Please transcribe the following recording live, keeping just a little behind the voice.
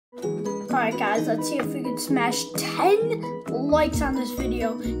Alright guys, let's see if we can smash 10 likes on this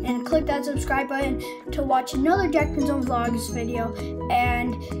video and click that subscribe button to watch another Jack Pinzone Vlogs video.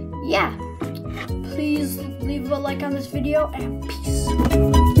 And yeah, please leave a like on this video and peace.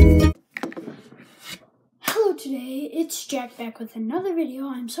 Hello today, it's Jack back with another video.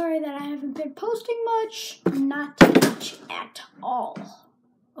 I'm sorry that I haven't been posting much, not much at all.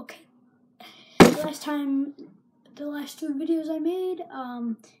 Okay, the last two videos I made,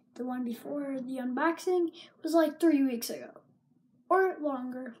 the one before the unboxing was like 3 weeks ago or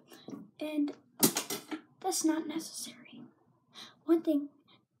longer, and that's not necessary. One thing,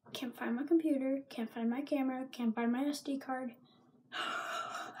 can't find my computer, can't find my camera, can't find my SD card.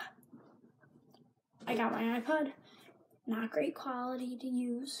 I got my iPod, not great quality to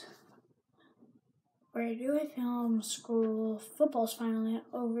use. Where do I film? School, football's finally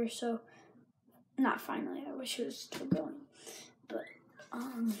over, so not finally, I wish it was still going, but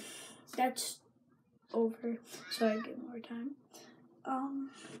that's over, so I get more time.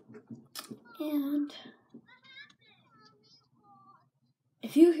 And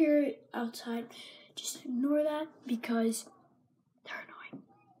if you hear it outside, just ignore that because they're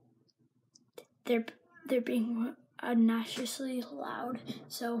annoying. They're being obnoxiously loud,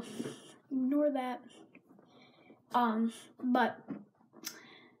 so ignore that. But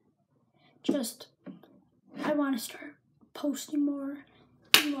just I want to start posting more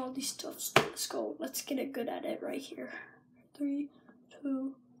and all these stuffs. Let's go. Let's get it good at it right here. 3,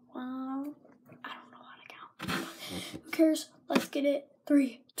 2, 1. I don't know how to count. Who cares? Let's get it.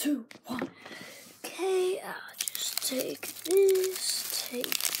 3, 2, 1. Okay, I'll just take this,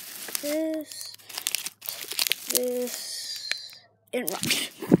 take this, and run.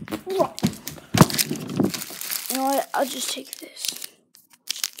 You know what? I'll just take this.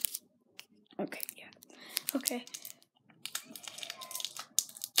 Okay, yeah. Okay.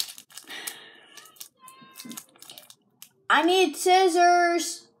 I need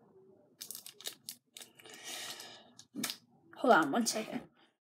scissors. Hold on 1 second.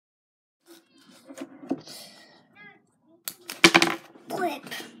 Blip.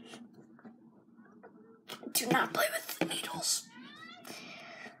 Do not play with the needles.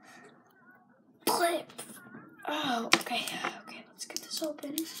 Blip. Oh, okay. Okay, let's get this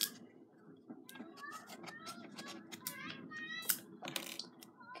open.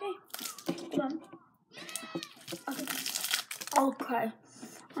 Okay. Done. Okay.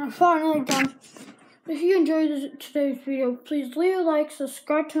 I'm finally done. If you enjoyed today's video, please leave a like,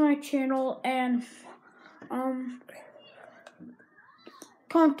 subscribe to my channel, and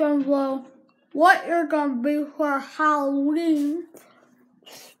comment down below what you're gonna be for Halloween.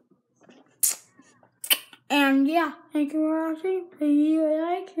 And yeah, thank you for watching. Please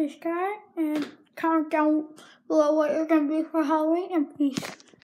like, subscribe, and comment down below what you're gonna be for Halloween, and peace.